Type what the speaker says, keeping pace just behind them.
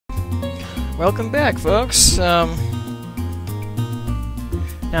Welcome back, folks. Now,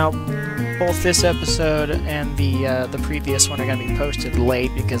 both this episode and the previous one are going to be posted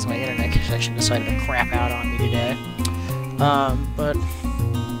late because my internet connection decided to crap out on me today. But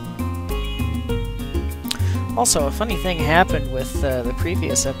also, a funny thing happened with the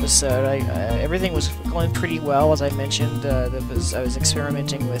previous episode. Everything was going pretty well, as I mentioned. I was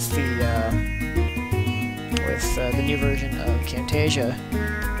experimenting with the new version of Camtasia,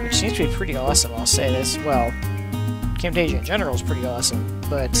 which seems to be pretty awesome. I'll say this. Well, Camtasia in general is pretty awesome,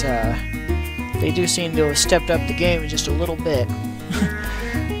 but they do seem to have stepped up the game just a little bit.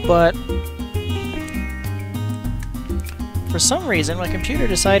 But for some reason, my computer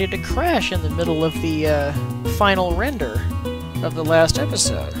decided to crash in the middle of the final render of the last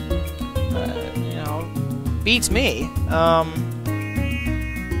episode. You know, beats me.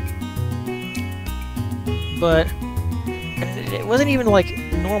 But it wasn't even like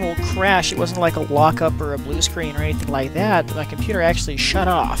normal crash. It wasn't like a lockup or a blue screen or anything like that. My computer actually shut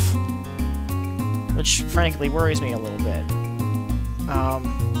off, which frankly worries me a little bit.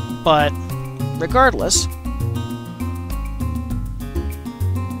 But regardless,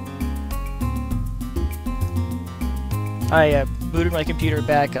 I booted my computer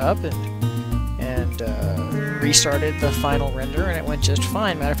back up and restarted the final render, and it went just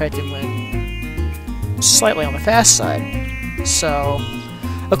fine. Matter of fact, it went slightly on the fast side. So,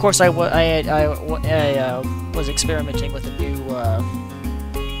 of course, I was experimenting with a new,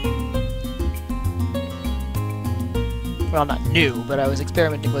 well, not new, but I was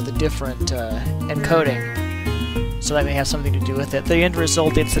experimenting with a different encoding. So that may have something to do with it. The end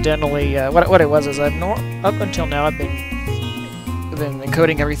result, incidentally, what it was is up until now I've been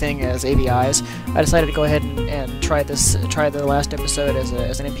encoding everything as ABIs. I decided to go ahead and try the last episode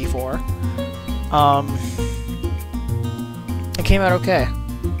as an MP4. It came out okay.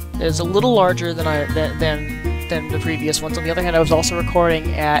 It's a little larger than the previous ones. On the other hand, I was also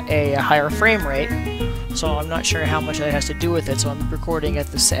recording at a higher frame rate, so I'm not sure how much that has to do with it. So I'm recording at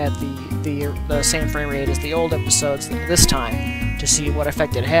the same frame rate as the old episodes this time to see what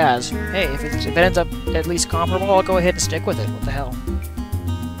effect it has. Hey, if it ends up at least comparable, I'll go ahead and stick with it. What the hell?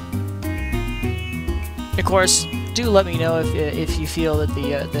 Of course, do let me know if you feel that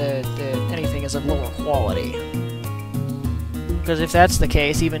the anything is of lower quality. Because if that's the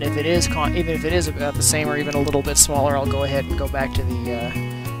case, even if it is about the same or even a little bit smaller, I'll go ahead and go back to the.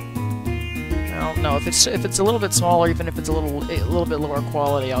 I don't know if it's a little bit smaller, even if it's a little bit lower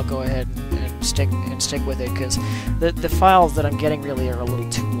quality, I'll go ahead and stick with it, because the files that I'm getting really are a little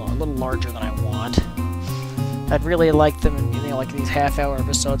too long, a little larger than I want. I'd really like them, you know, like these half-hour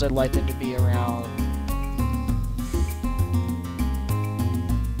episodes. I'd like them to be around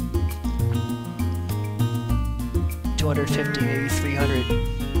 250, maybe 300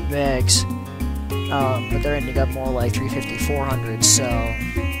 megs, but they're ending up more like 350, 400, so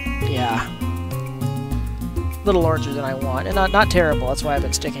yeah, a little larger than I want, and not terrible, that's why I've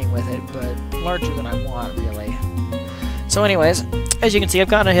been sticking with it, but larger than I want, really. So anyways, as you can see, I've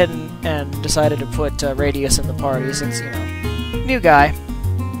gone ahead and decided to put Radius in the party, since, you know, new guy,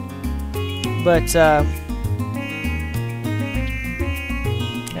 but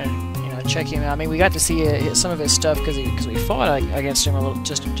check him out. I mean, we got to see some of his stuff because we fought against him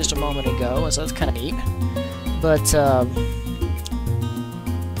just a moment ago, so that's kind of neat. But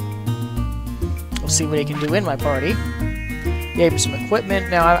we'll see what he can do in my party. Gave him some equipment.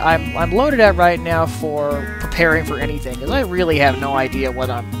 Now I'm loaded out right now for preparing for anything, because I really have no idea what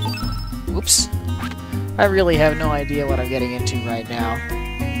I'm. Oops. I really have no idea what I'm getting into right now.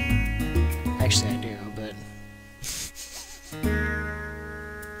 Actually, I do, but.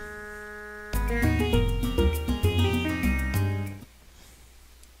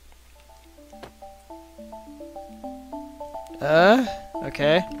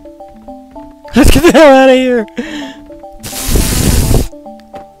 Okay. Let's get the hell out of here!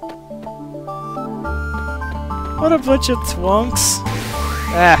 What a bunch of twunks.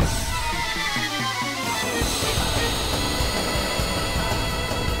 Ah.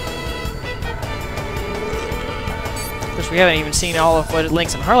 Of course, we haven't even seen all of what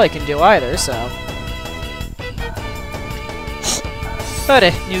Lynx and Harley can do either, so. But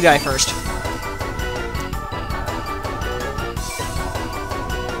new guy first.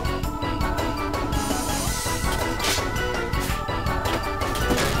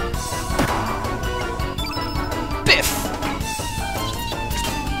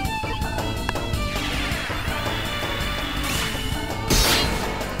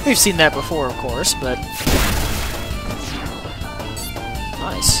 We've seen that before, of course, but...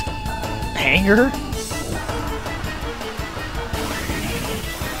 Nice. Hanger?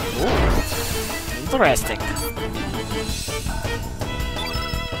 Ooh. Interesting.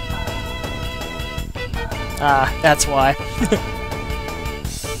 Ah, that's why.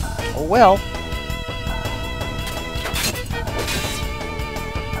 Oh well.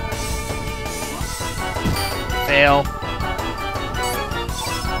 Fail.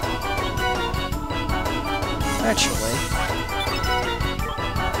 Actually.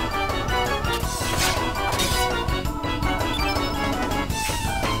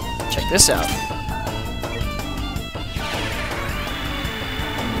 Check this out.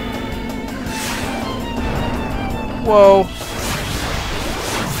 Whoa.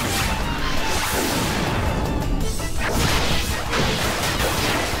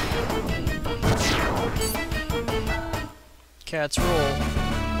 Cats rule.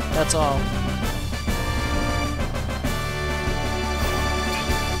 That's all.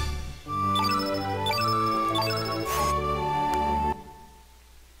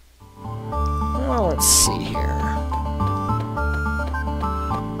 Well, let's see here.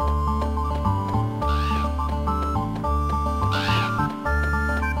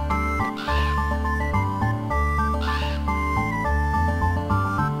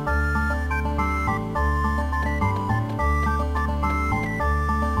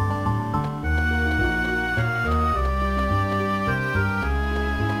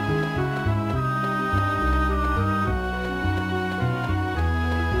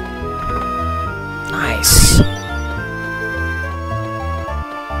 Nice.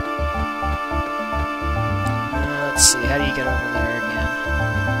 Let's see, how do you get over there again?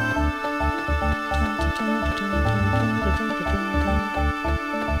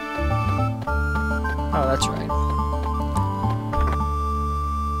 Oh, that's right.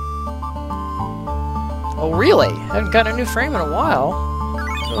 Oh, really? I haven't gotten a new frame in a while.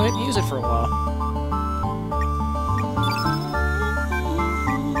 Go ahead and use it for a while.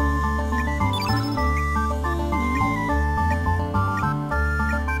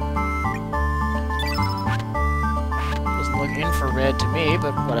 Infrared to me,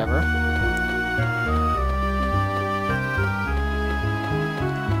 but whatever.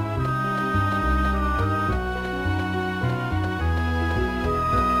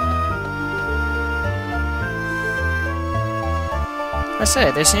 I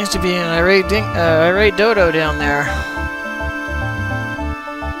say, there seems to be an irate dodo down there.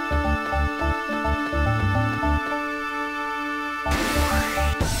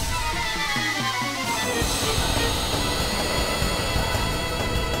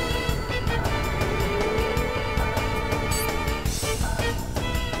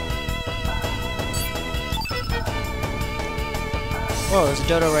 Whoa, there's a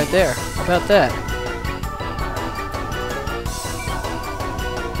dodo right there. How about that?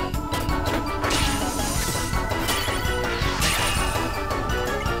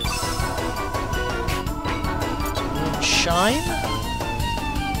 Shine?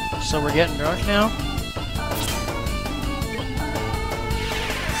 So we're getting dark now?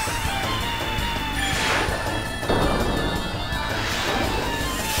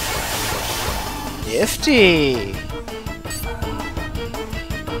 Nifty!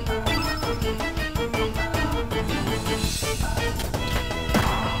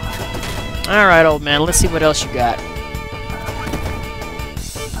 Alright, old man, let's see what else you got.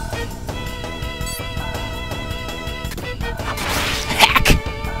 Hack!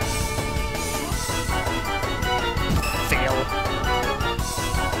 Fail.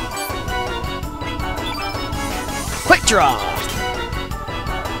 Quick draw!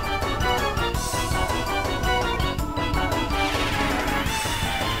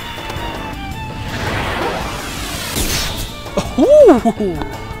 Ooh!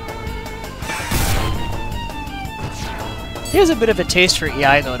 He has a bit of a taste for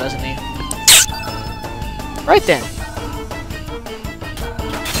EI, though, doesn't he? Right then.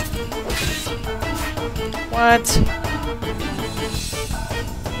 What?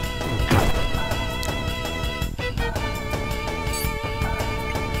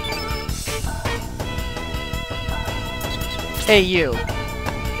 Hey, you.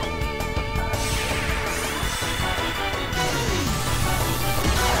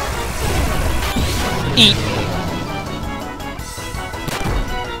 Eat.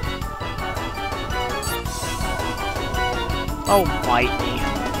 Oh, bite me.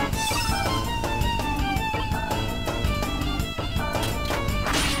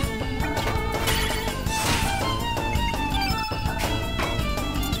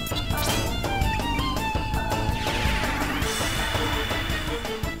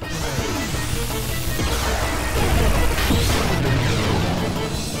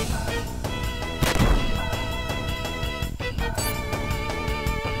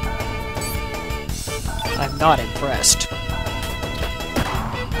 I'm not impressed.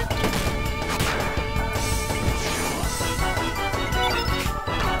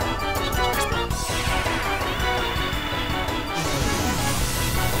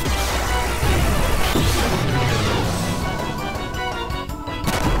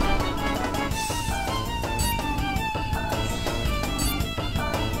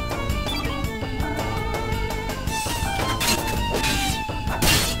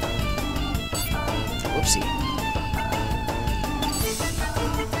 Whoopsie.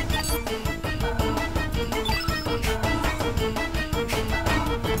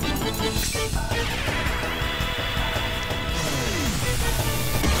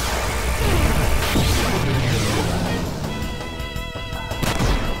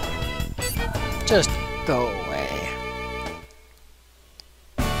 Just go away.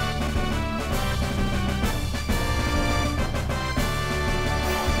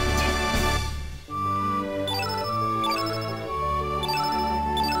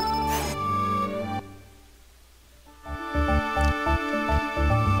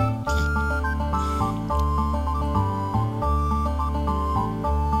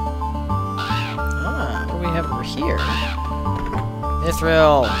 Ah, what do we have over here?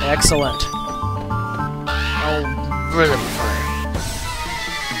 Mithril, excellent. Oh, rhythm frame.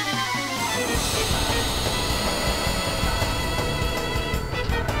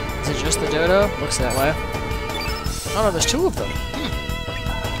 Is it just the dodo? Looks that way. Oh no, there's two of them.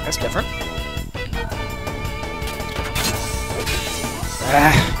 That's different.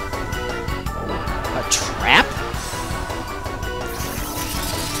 A trap?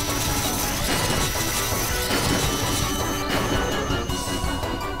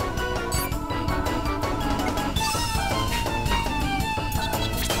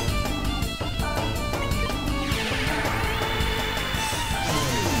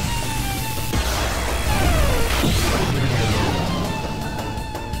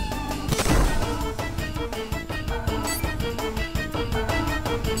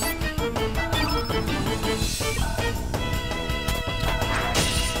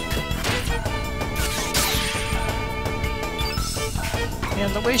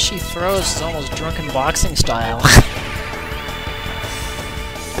 And the way she throws is almost drunken boxing style.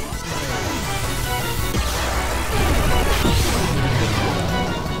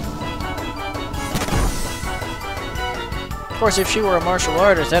 Of course, if she were a martial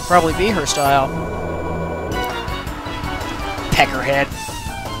artist, that'd probably be her style. Peckerhead.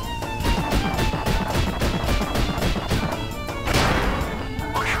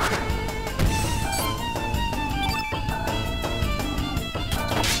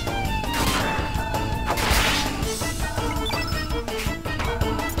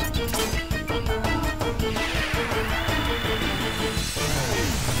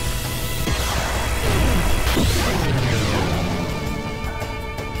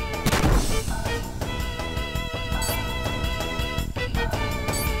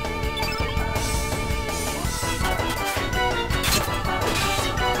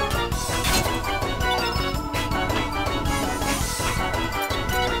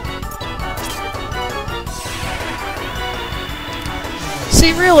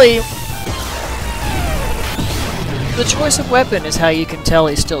 See, really, the choice of weapon is how you can tell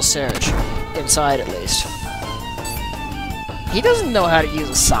he's still Serge. Inside, at least. He doesn't know how to use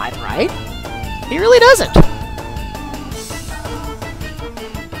a scythe, right? He really doesn't.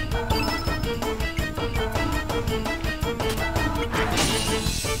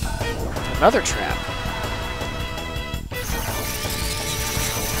 Another trap.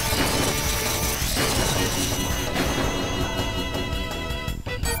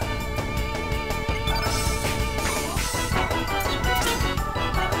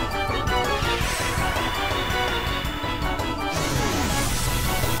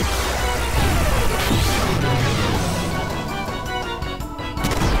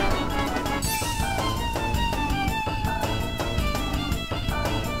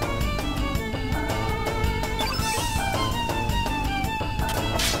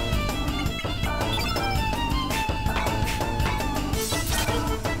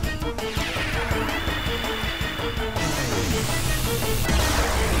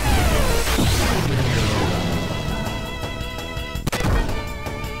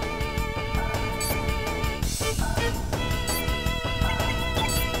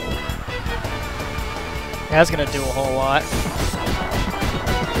 That's gonna do a whole lot.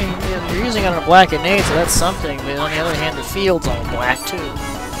 I mean, you're using it on a black innate, so that's something, but on the other hand, the field's all black, too.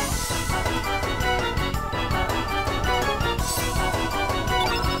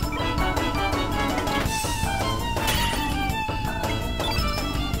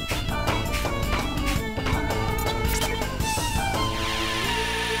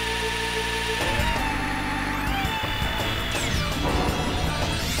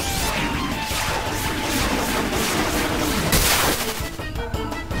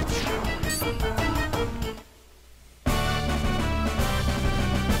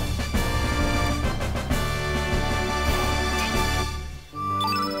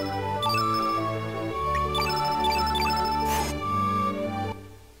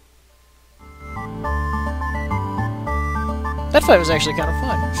 That fight was actually kind of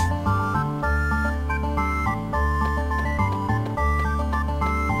fun.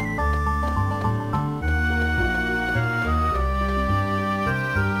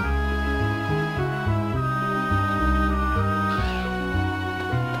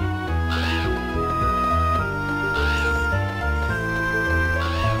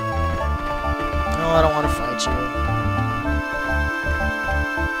 No, I don't want to fight you.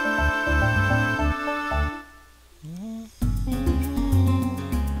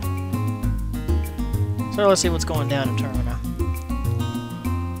 So let's see what's going down in Termina.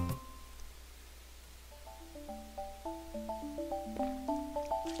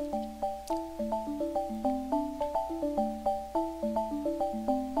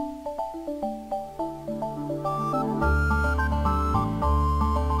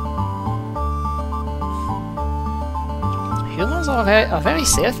 Humans are very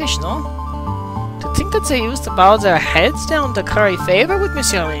selfish, no? To think that they used to bow their heads down to curry favor with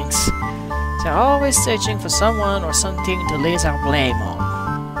Monsieur Lynx. They're always searching for someone or something to lay their blame on.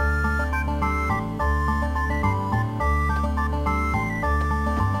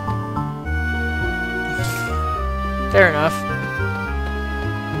 Fair enough.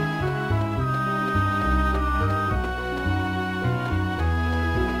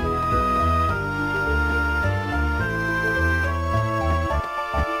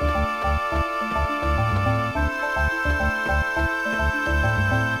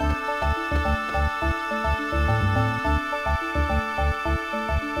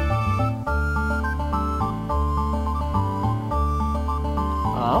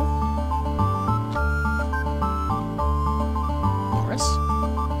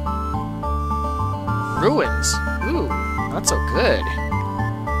 Ruins? Ooh, not so good.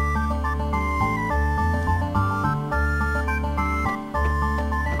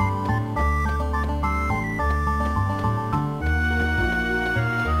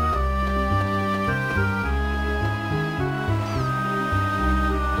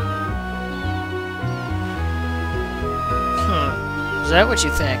 Is that what you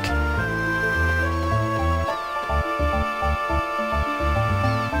think?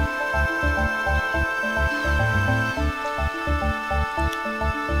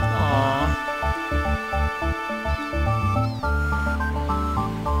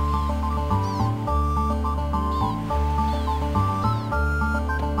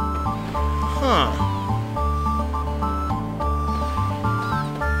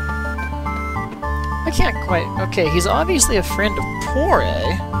 I can't quite... Okay, he's obviously a friend of Pore.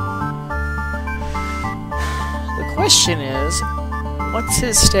 The question is, what's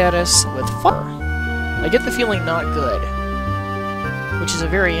his status with Fur? I get the feeling not good, which is a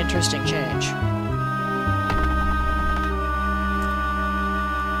very interesting change.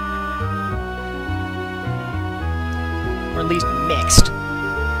 Or at least mixed.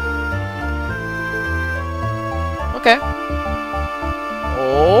 Okay.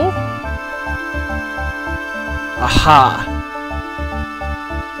 Oh. Aha.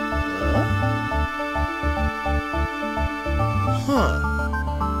 Huh.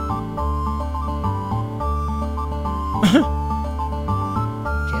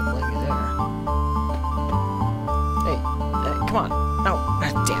 Can't blame you there. Hey, come on. No,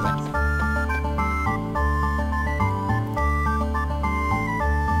 damn it.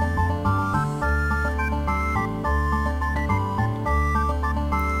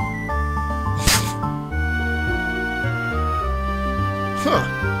 Huh.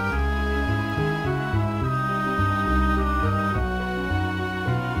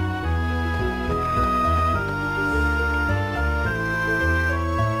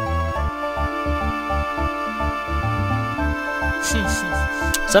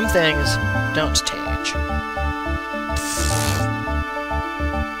 Some things don't change.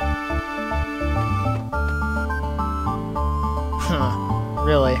 Huh.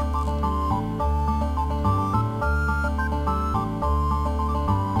 Really?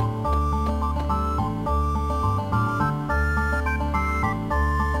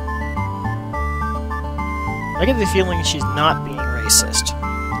 I get the feeling she's not being racist.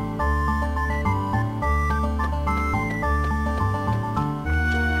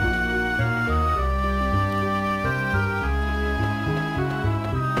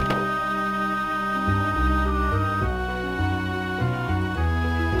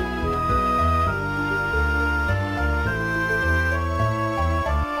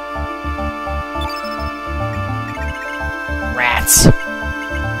 Rats.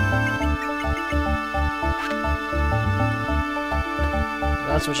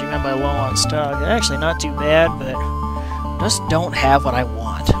 That's what you meant by low on stock. Actually, not too bad, but just don't have what I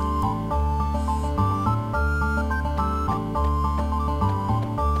want.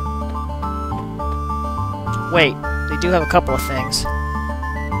 Wait, they do have a couple of things.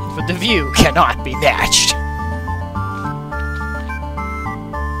 But the view cannot be matched.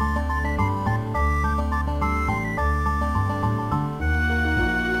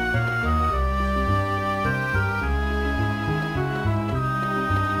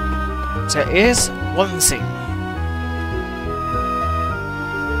 There is one thing.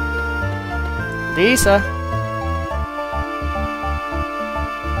 Lisa.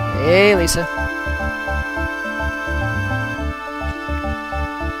 Hey, Lisa.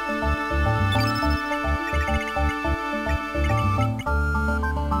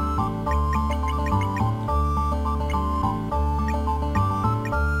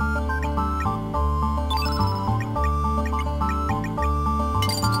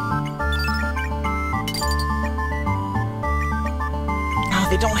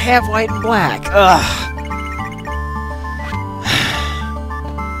 They don't have white and black. Ugh.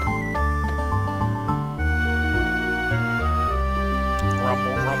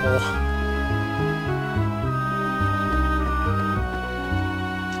 Rumble, rumble.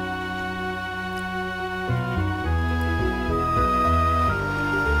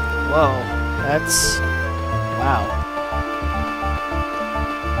 Whoa, that's... wow.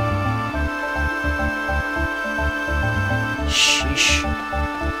 Sheesh.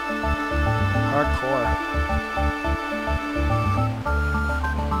 Hardcore.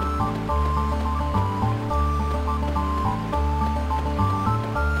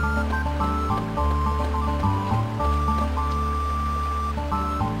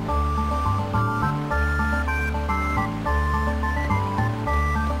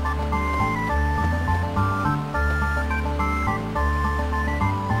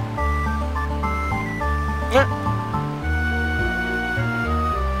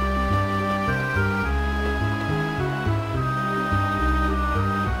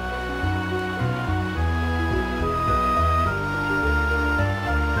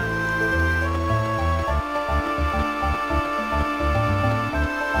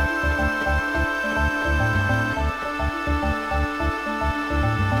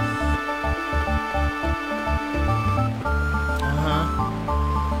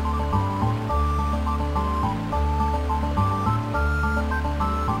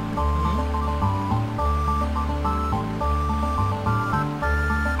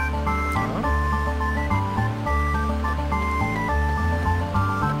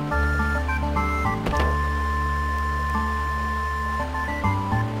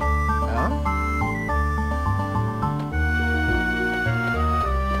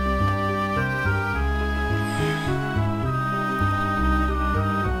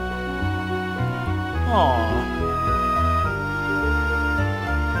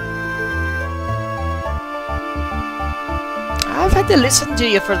 I've had to listen to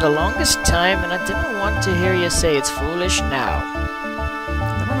you for the longest time, and I didn't want to hear you say it's foolish now.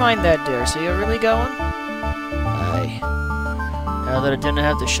 Never mind that, dear. So you're really going? Aye. Now that I didn't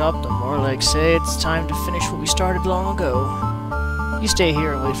have to shop no more, like say, it's time to finish what we started long ago. You stay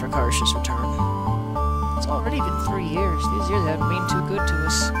here and wait for Karsh's return. It's already been 3 years. These years haven't been too good to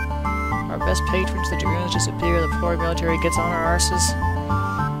us. Our best patrons, the Dragoons, disappear, the poor military gets on our arses.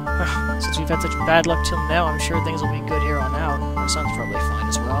 Since we've had such bad luck till now, I'm sure things will be good here on out. Our son's probably fine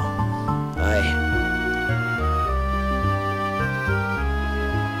as well. Aye.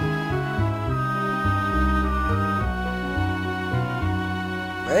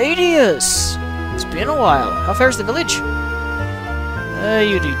 Radius! It's been a while. How fares the village?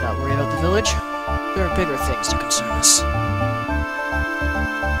 You need not worry about the village. There are bigger things to concern us.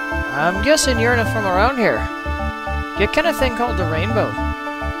 I'm guessing you're from around here. You get a thing called the rainbow.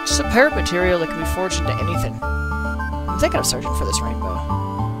 It's a superb material that can be forged into anything. I'm thinking of searching for this rainbow.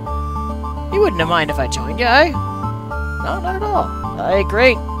 You wouldn't mind if I joined you, eh? No, not at all. Aye,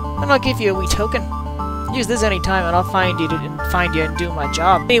 great. Then I'll give you a wee token. Use this any time, and I'll find you and do my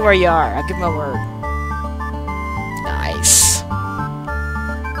job. Anywhere you are, I'll give my word. Nice.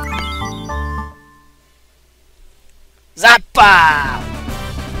 Zappa!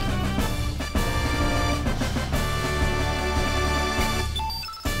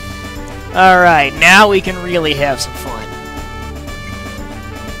 Alright, now we can really have some fun.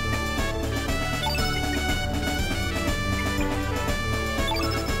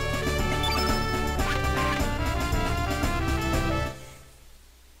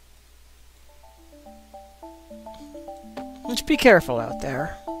 Just be careful out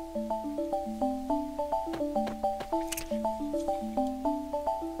there.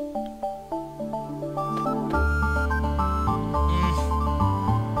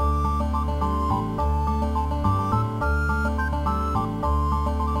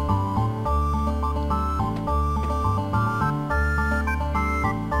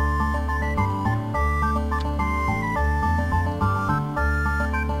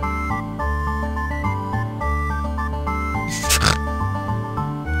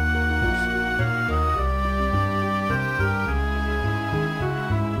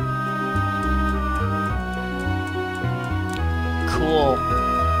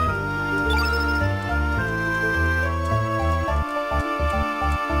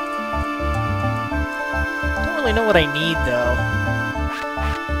 really know what I need, though.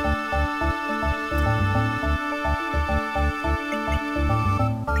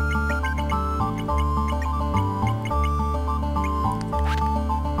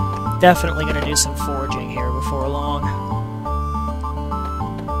 Definitely gonna do some foraging here before long.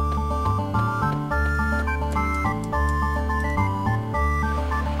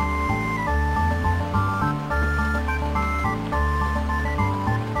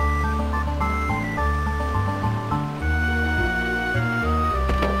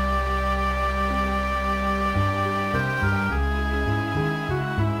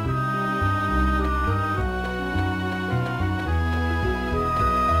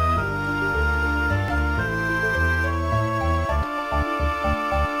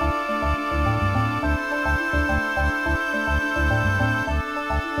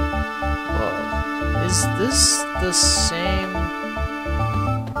 Is this the same?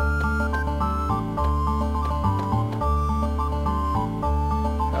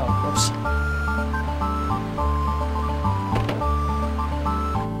 Oh, whoops.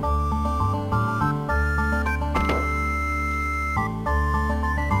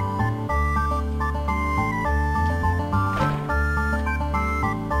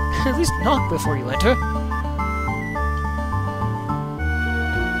 At least knock before you enter.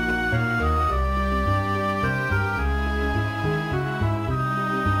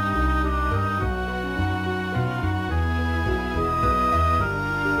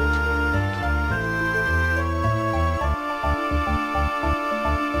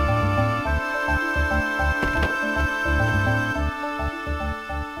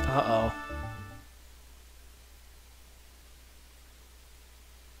 Uh-oh.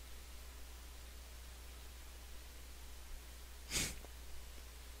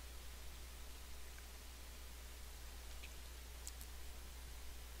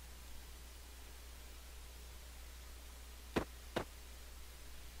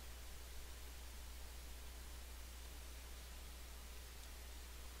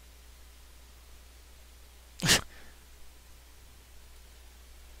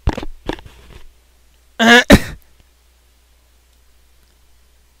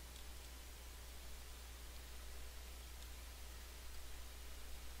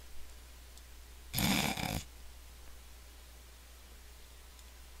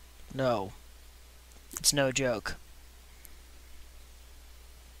 No. It's no joke.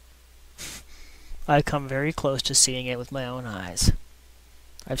 I've come very close to seeing it with my own eyes.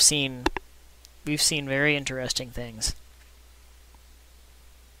 We've seen very interesting things.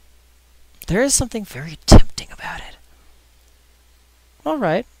 There is something very tempting about it.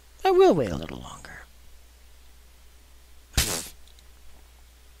 Alright, I will wait a little longer.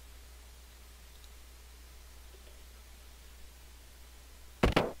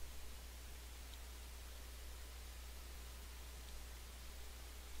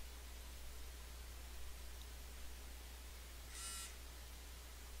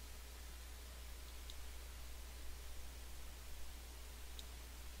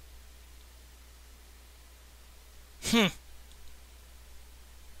 Hmm.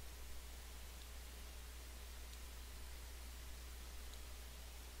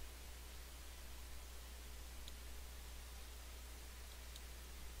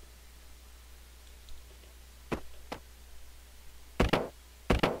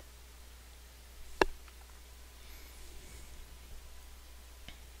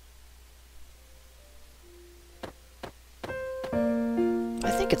 I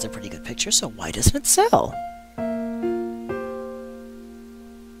think it's a pretty good picture, so why doesn't it sell?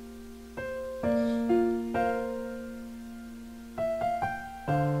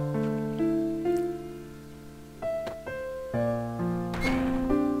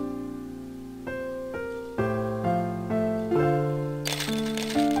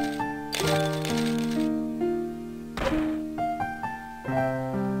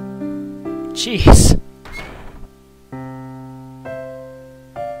 Jeez.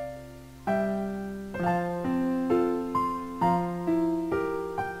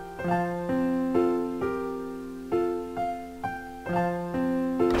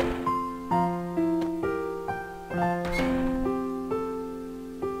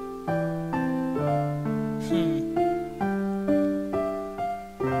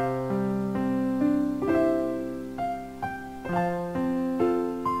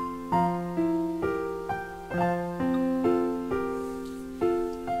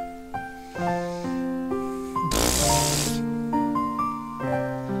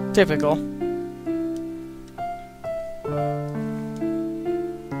 Typical.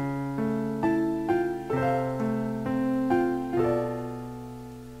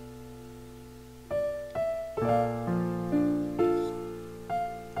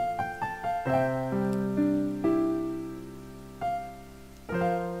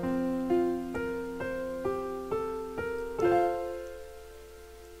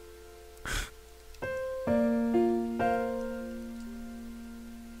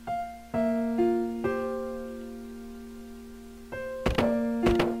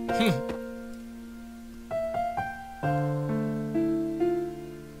 We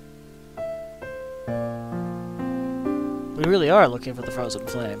really are looking for the frozen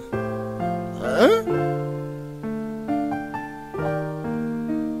flame. Huh?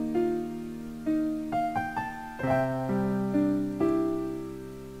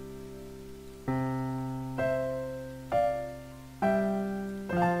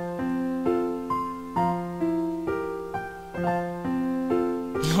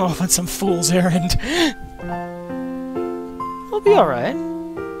 Oh, on some fool's errand. We'll be alright.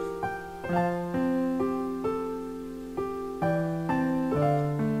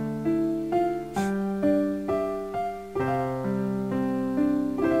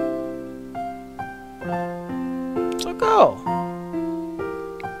 So go!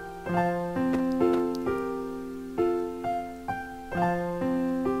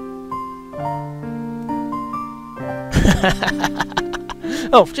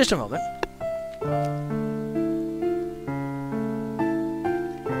 Oh, just a moment.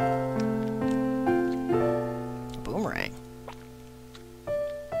 Boomerang.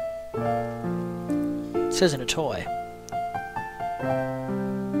 This isn't a toy.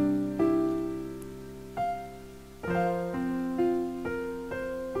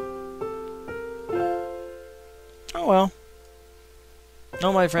 Oh well.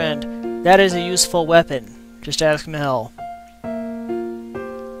 No, my friend. That is a useful weapon. Just ask Mel.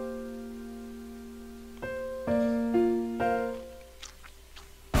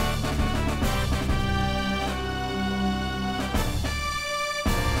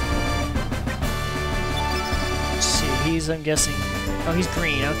 I'm guessing... Oh, he's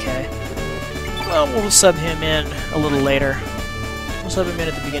green, okay. Well, we'll sub him in a little later. We'll sub him in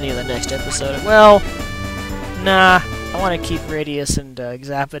at the beginning of the next episode. Well, nah. I want to keep Radius and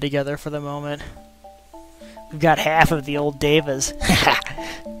Zappa together for the moment. We've got half of the old Devas.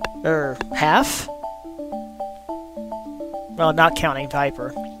 Half? Well, not counting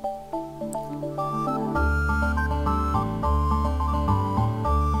Viper.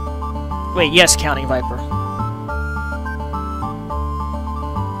 Wait, yes, counting Viper.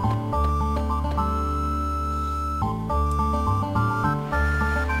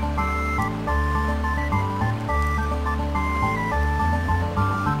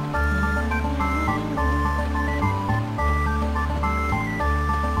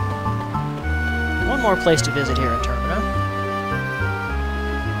 More place to visit here in Termina.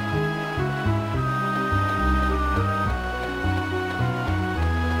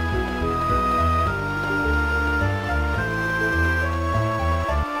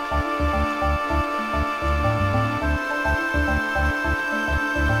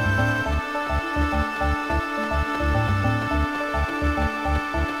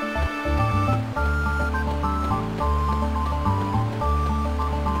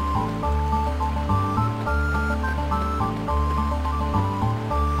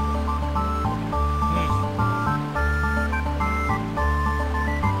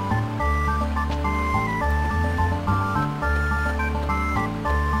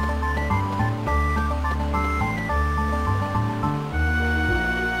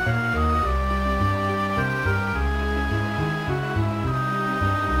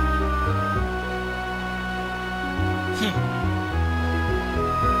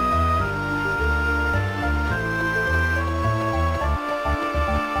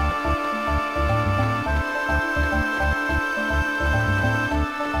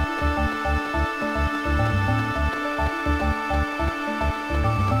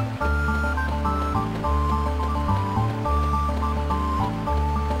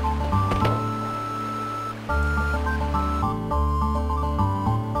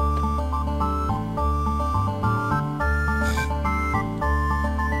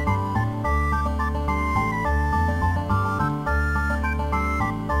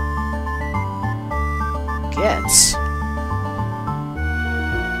 Gets.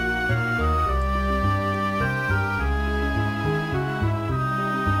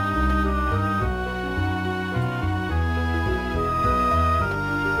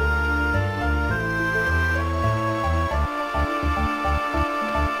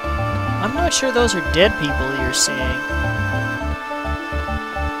 I'm not sure those are dead people you're seeing.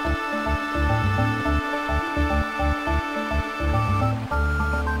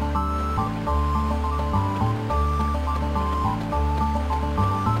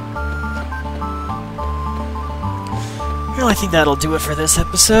 Well, I think that'll do it for this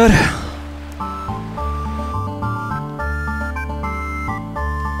episode.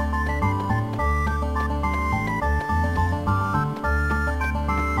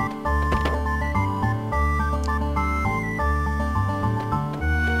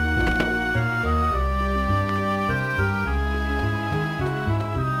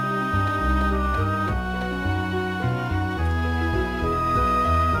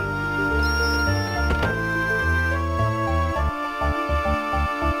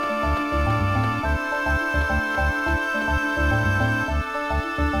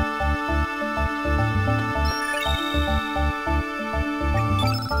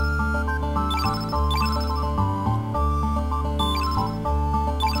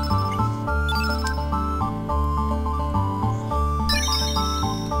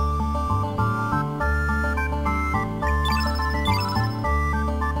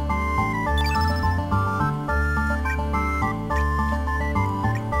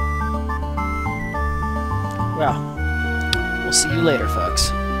 well, we'll see you later,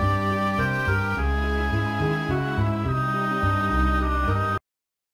 folks.